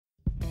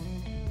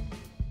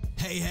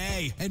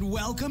Hey, and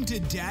welcome to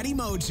Daddy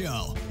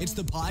Mojo. It's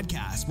the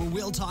podcast where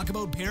we'll talk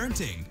about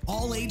parenting,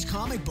 all-age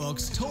comic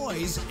books,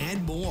 toys,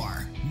 and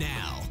more.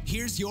 Now,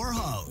 here's your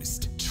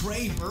host,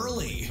 Trey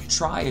Burley.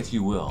 Try, if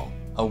you will,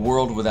 a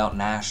world without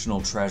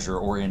National Treasure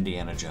or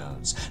Indiana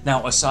Jones.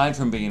 Now, aside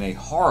from being a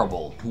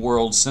horrible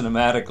world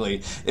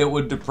cinematically, it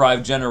would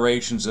deprive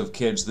generations of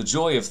kids the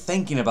joy of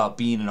thinking about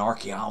being an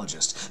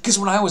archaeologist. Because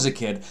when I was a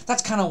kid,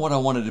 that's kind of what I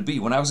wanted to be.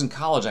 When I was in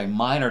college, I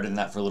minored in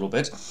that for a little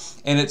bit,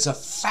 and it's a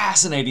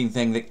fascinating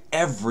thing that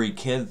every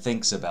kid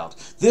thinks about.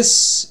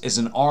 This is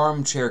an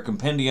armchair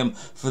compendium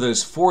for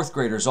those fourth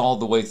graders all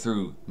the way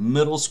through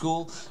middle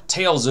school.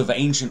 Tales of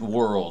ancient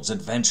worlds,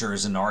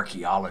 adventures in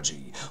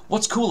archaeology.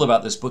 What's cool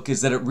about this book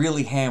is that it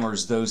really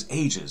hammers those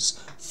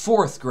ages,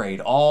 fourth grade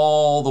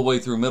all the way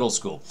through middle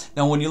school.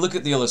 Now, when you look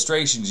at the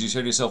illustrations, you say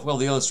to yourself, well,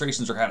 the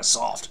illustrations are kind of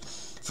soft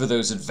for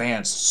those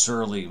advanced,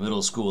 surly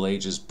middle school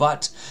ages,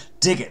 but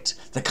dig it,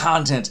 the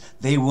content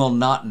they will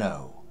not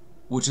know.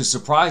 Which is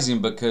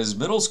surprising because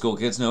middle school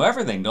kids know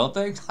everything, don't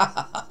they?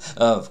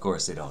 Of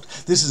course they don't.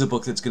 This is a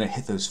book that's going to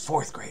hit those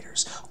fourth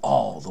graders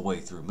all the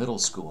way through middle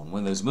school. And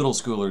when those middle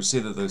schoolers see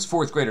that those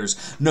fourth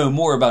graders know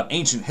more about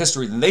ancient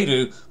history than they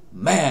do,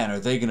 man,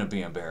 are they going to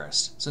be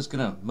embarrassed. So it's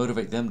going to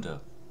motivate them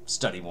to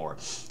study more.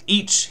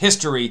 Each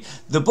history,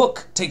 the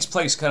book takes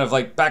place kind of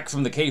like back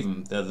from the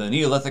caveman, the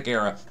Neolithic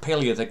era,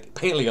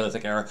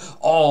 Paleolithic era,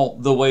 all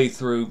the way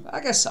through,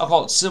 I guess I'll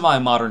call it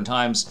semi-modern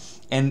times,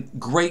 and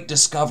great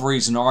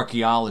discoveries in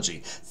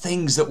archaeology.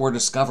 Things that were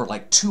discovered,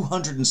 like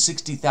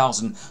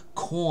 260,000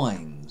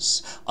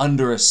 coins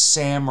under a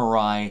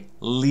samurai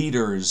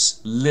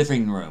leader's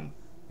living room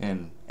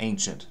in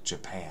ancient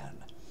Japan.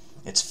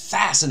 It's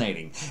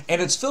fascinating,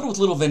 and it's filled with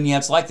little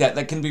vignettes like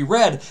that can be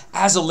read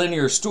as a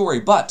linear story,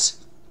 but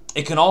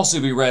it can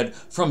also be read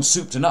from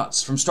soup to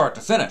nuts, from start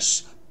to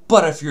finish.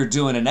 But if you're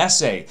doing an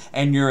essay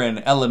and you're in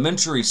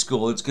elementary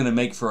school, it's going to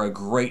make for a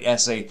great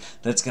essay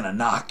that's going to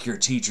knock your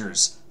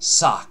teacher's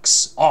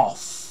socks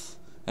off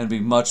and be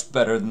much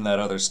better than that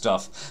other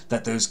stuff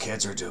that those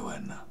kids are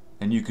doing.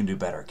 And you can do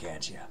better,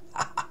 can't you?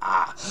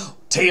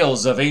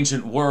 Tales of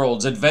ancient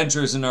worlds,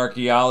 adventures in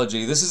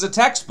archaeology. This is a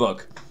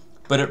textbook,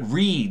 but it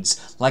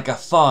reads like a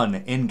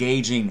fun,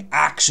 engaging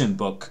action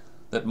book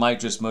that might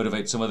just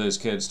motivate some of those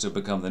kids to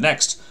become the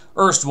next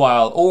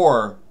erstwhile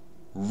or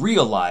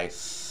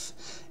real-life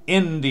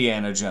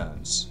Indiana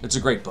Jones. It's a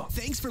great book.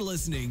 Thanks for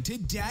listening to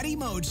Daddy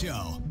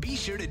Mojo. Be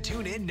sure to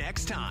tune in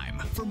next time.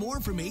 For more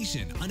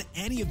information on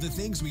any of the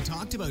things we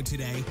talked about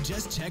today,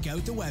 just check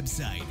out the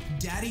website,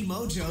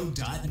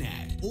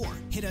 daddymojo.net, or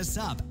hit us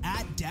up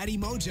at Daddy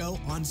Mojo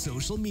on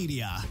social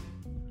media.